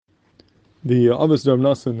The Avos Rav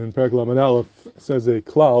Nassan in Perek Lamed Aleph says a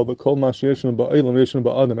klal, but kol ma sheyeshnu ba'olam yeshnu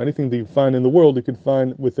ba'adam. Anything that you find in the world, you can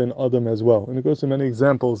find within Adam as well. And it goes to many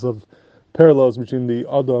examples of parallels between the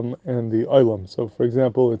Adam and the Olam. So, for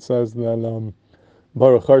example, it says that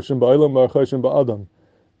Baruch Hashem ba'olam, Baruch Hashem ba'adam.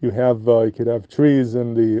 You could have trees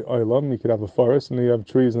in the Olam, you could have a forest, and you have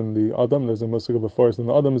trees in the Adam. There's a musik of a forest, and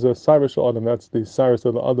the Adam is a Cyrus Adam. That's the Cyrus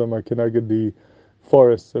of the Adam are connected the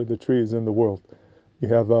forests or the trees in the world. You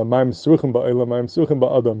have Ma'im Sruchim ba'olam, Ma'im Sruchim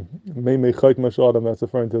ba'adam. Meimei chayt mash Adam. That's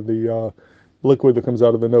referring to the liquid that comes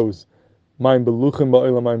out of the nose. Ma'im beluchim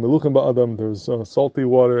ba'olam, Ma'im beluchim ba'adam. There's salty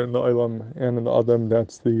water in the Olam and in the Adam.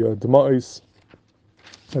 That's the Dema'is.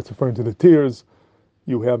 That's referring to the tears.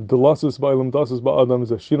 You have Delasus ba'olam, Dasus ba'adam is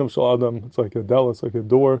a Shinam shal Adam. It's like a Dallas, like a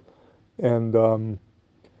door. And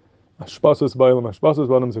Ashpasus ba'olam, Ashpasus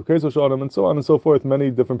ba'adam is a Kesos shal Adam, and so on and so forth. Many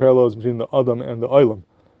different parallels between the Adam and the Olam.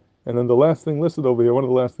 And then the last thing listed over here, one of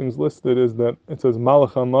the last things listed is that it says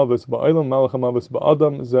Malach HaMavis ba'olam, Malach HaMavis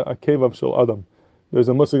ba'adam, ze akevav shel Adam. There's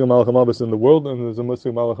a musig of Malach HaMavis in the world, and there's a musig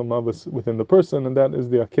of Malach HaMavis within the person, and that is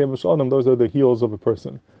the akevav shel Adam. Those are the heels of a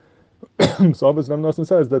person. So obviously Rav Nassan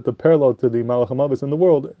says that the parallel to the Malach HaMavis in the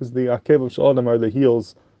world is the akevav shel Adam are the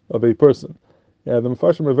heels of a person. Yeah, the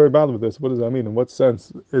Mefarshim are very bad with this. What does that mean? In what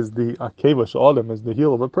sense is the akevav shel Adam is the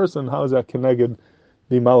heel of a person? How is that connected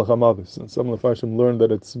the Malach HaMavis? And some of the Farshim learned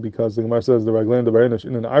that it's because the Gemara says the Raglan the Barenish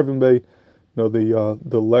in an Arvin Bay,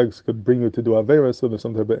 the legs could bring you to do Avera, so there's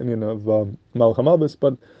some type of Indian of Malach HaMavis,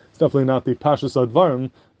 but it's definitely not the Pashas Advarim.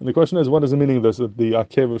 And the question is, what is the meaning of this? That the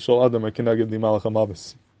Akev of Shal Adam are connected the Malach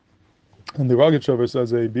HaMavis. And the Rogachov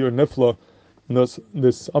says a Biaor Nifla, and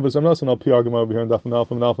this Avos Rav Nassan al Pi Gemara over here in Daf and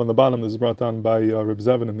Alpha on the bottom. This is brought down by Reb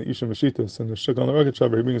Zevin and the Isha Mashitas, and the Shuk on the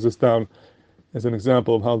Rogachov, he brings this down as an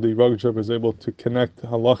example of how the Rogachov is able to connect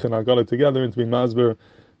Halach and Agada together and to be Masber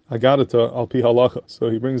Agadata al Pi Halacha. So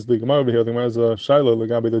he brings the Gemara over here. The Gemara is a Shaila,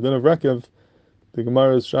 Lagabi, the din of Rekev. The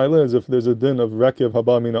Gemara's Shaila is if there's a din of Rekev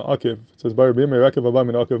Haba Mina Akiv. It says, Bar Bimei Rekev Haba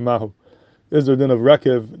Mina Akiv Mahu. Is there a din of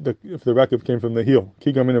Rekev if the Rekev came from the heel?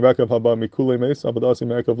 Kiga Mina Rekev Haba Mikule Meis, Abadasi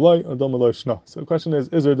Me'ekav Lai, Adom Eloi Shna. So the question is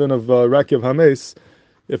there a din of Rekev Hameis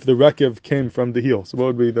if the Rekev came from the heel? So what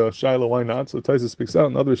would be the Shaila? Why not? So Taisa speaks out,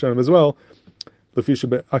 and other Rishonim as well. And the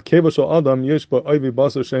akeva shel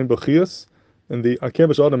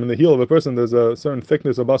Adam in the heel of a person, there's a certain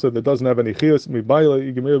thickness of basar that doesn't have any chiyus.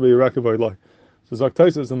 So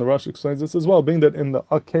Zaktaisis and the Rosh explains this as well, being that in the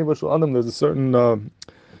akeva shel Adam there's a certain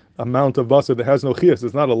amount of basar that has no chiyus.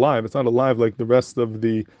 It's not alive. It's not alive like the rest of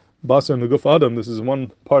the basar in the guf Adam. This is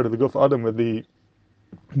one part of the guf Adam where the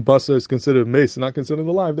basar is considered mace, not considered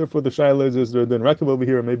alive. Therefore, the shaila is there then Rekav over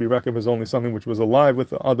here. Maybe Rekav is only something which was alive with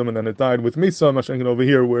the Adam and then it died with Misa. Mashenkin over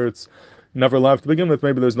here, where it's never alive to begin with.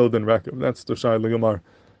 Maybe there's no then Rekav. That's the shaila Gemara.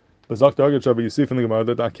 But Zakta Argachav, you see from the Gemara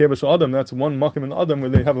that Akeva Shel Adam, that's one makim in Adam where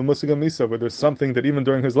they have a musiga Misa, where there's something that even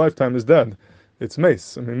during his lifetime is dead. It's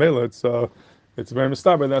mace. I mean, Mela, it's very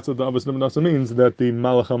mistaber. That's what the Avos Rav Nassan means, that the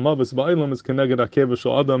Malach HaMavis ba'olam is connected Akeva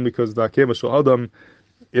Shel Adam, because the Akeva Shel Adam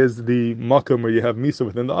is the makam where you have misa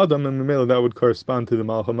within the Adam, and Mimela that would correspond to the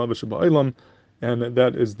Malach HaMavis ba'olam, and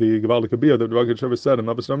that is the Gevaldik Abiyah that Ragachov said in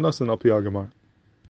Avos Rav Nassan al Pi Gemara.